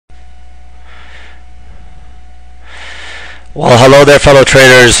Well, hello there, fellow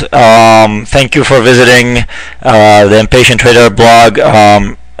traders. Thank you for visiting the Impatient Trader blog.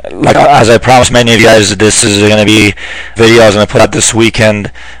 As I promised many of you guys, this is going to be a video I was going to put out this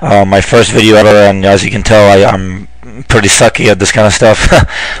weekend. My first video ever, and as you can tell, I'm pretty sucky at this kind of stuff.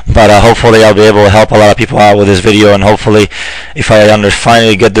 But hopefully I'll be able to help a lot of people out with this video, and hopefully if I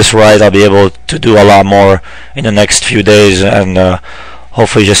finally get this right, I'll be able to do a lot more in the next few days, and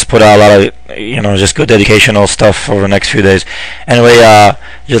hopefully just put out a lot of just good educational stuff over the next few days. Anyway,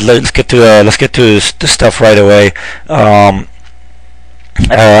 let's get to the stuff right away.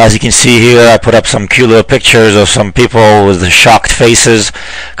 As you can see here, I put up some cute little pictures of some people with shocked faces,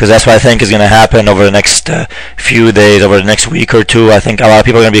 because that's what I think is going to happen over the next few days, over the next week or two. I think a lot of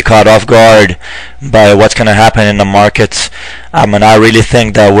people are going to be caught off guard by what's going to happen in the markets. And I really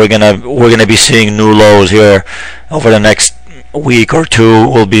think that we're gonna be seeing new lows here over the next week or two.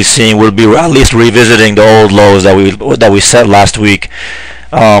 We'll be at least revisiting the old lows that we set last week.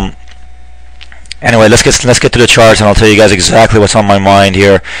 Anyway, let's get to the charts, and I'll tell you guys exactly what's on my mind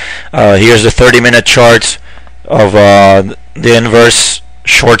here. Here's the 30-minute charts of the inverse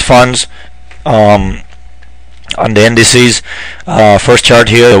short funds on the indices. First chart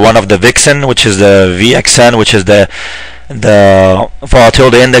here, one of the Vixen, which is the VXN, which is the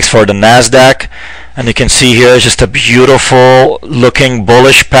volatility index for the Nasdaq. And you can see here it's just a beautiful looking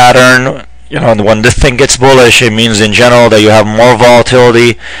bullish pattern. When this thing gets bullish, it means in general that you have more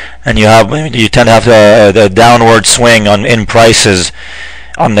volatility, and you tend to have a downward swing in prices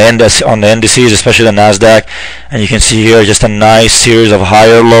on the indices, especially the Nasdaq. And you can see here just a nice series of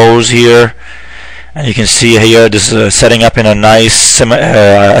higher lows here. And you can see here this is setting up in a nice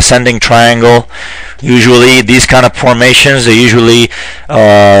ascending triangle. Usually these kind of formations, they usually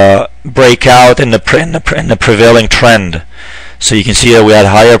break out in the prevailing trend. So you can see that we had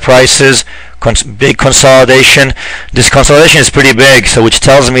higher prices, big consolidation. This consolidation is pretty big, so which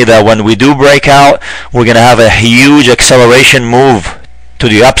tells me that when we do break out, we're going to have a huge acceleration move to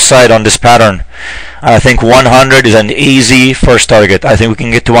the upside on this pattern. I think 100 is an easy first target. I think we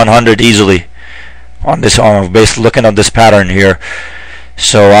can get to 100 easily based looking at this pattern here.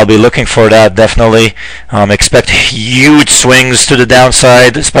 So I'll be looking for that definitely. Expect huge swings to the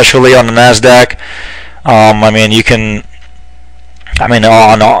downside, especially on the Nasdaq. On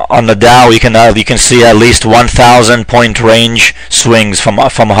the Dow, you can see at least 1,000 point range swings from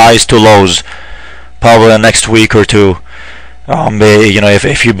highs to lows, probably the next week or two.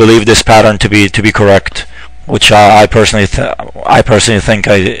 If you believe this pattern to be correct, which I personally think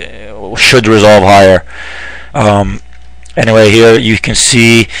I should resolve higher. Anyway, here you can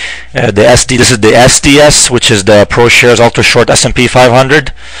see this is the SDS, which is the ProShares Ultra Short S&P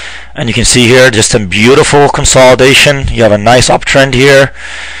 500. And you can see here just a beautiful consolidation. You have a nice uptrend here.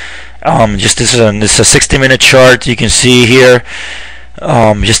 This is a 60-minute chart. You can see here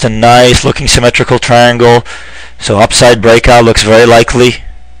just a nice looking symmetrical triangle. So upside breakout looks very likely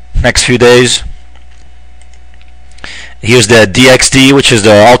next few days. Here's the DXD, which is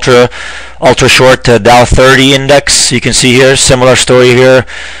the ultra short Dow 30 index. You can see here similar story here.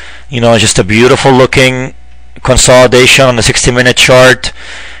 Just a beautiful looking consolidation on the 60-minute chart.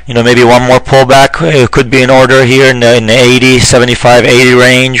 Maybe one more pullback could be in order here in the 80, 75, 80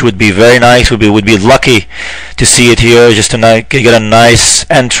 range would be very nice. Would be lucky to see it here, just to get a nice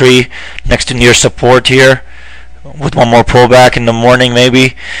entry next to near support here, with one more pullback in the morning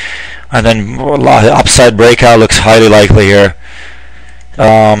maybe, and then upside breakout looks highly likely here.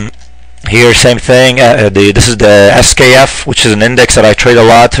 Here, same thing. This is the SKF, which is an index that I trade a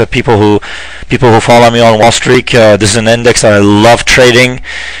lot. People who follow me on Wall Street, this is an index that I love trading.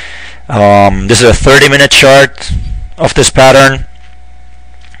 This is a 30-minute chart of this pattern,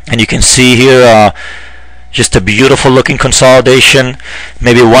 and you can see here just a beautiful looking consolidation.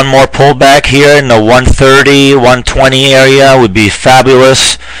 Maybe one more pullback here in the 130, 120 area would be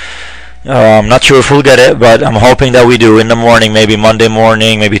fabulous. I'm not sure if we'll get it, but I'm hoping that we do in the morning, maybe Monday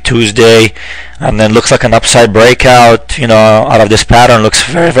morning, maybe Tuesday, and then looks like an upside breakout out of this pattern looks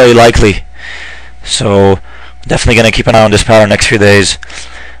very, very likely. So definitely going to keep an eye on this pattern next few days.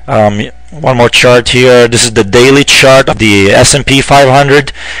 One more chart here. This is the daily chart of the S&P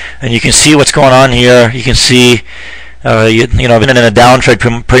 500, and you can see what's going on here. You can see I've been in a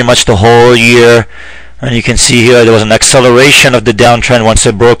downtrend pretty much the whole year. And you can see here there was an acceleration of the downtrend once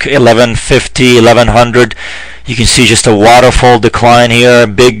it broke 1150, 1100. You can see just a waterfall decline here,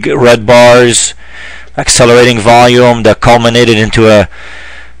 big red bars, accelerating volume that culminated into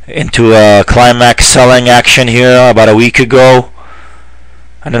a climax selling action here about a week ago.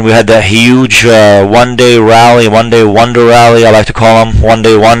 And then we had that huge one-day rally, one-day wonder rally, I like to call them,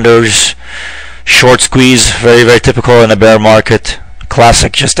 one-day wonders. short squeeze, very, very typical in a bear market.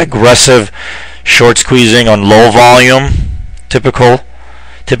 Classic, just aggressive short squeezing on low volume. Typical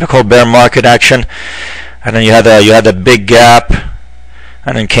bear market action. And then you had a big gap,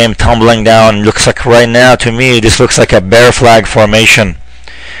 and then came tumbling down. Looks like right now, to me, this looks like a bear flag formation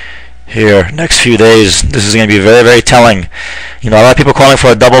here. Next few days, this is going to be very, very telling. A lot of people calling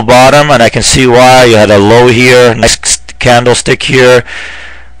for a double bottom, and I can see why. You had a low here, nice candlestick here,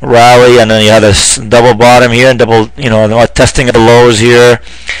 rally, and then you had a double bottom here, and double, testing of the lows here.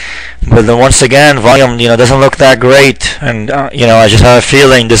 But then once again, volume, doesn't look that great, and I just have a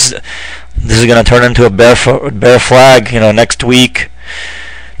feeling this is going to turn into a bear flag, next week,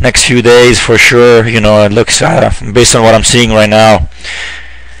 next few days for sure. It looks based on what I'm seeing right now.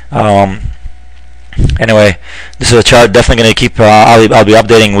 Anyway, this is a chart definitely going to keep. I'll be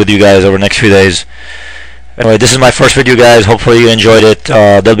updating with you guys over the next few days. Anyway, this is my first video, guys. Hopefully you enjoyed it.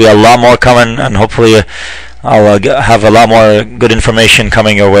 There'll be a lot more coming, and hopefully I'll have a lot more good information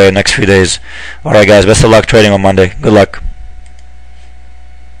coming your way next few days. Alright guys, best of luck trading on Monday. Good luck.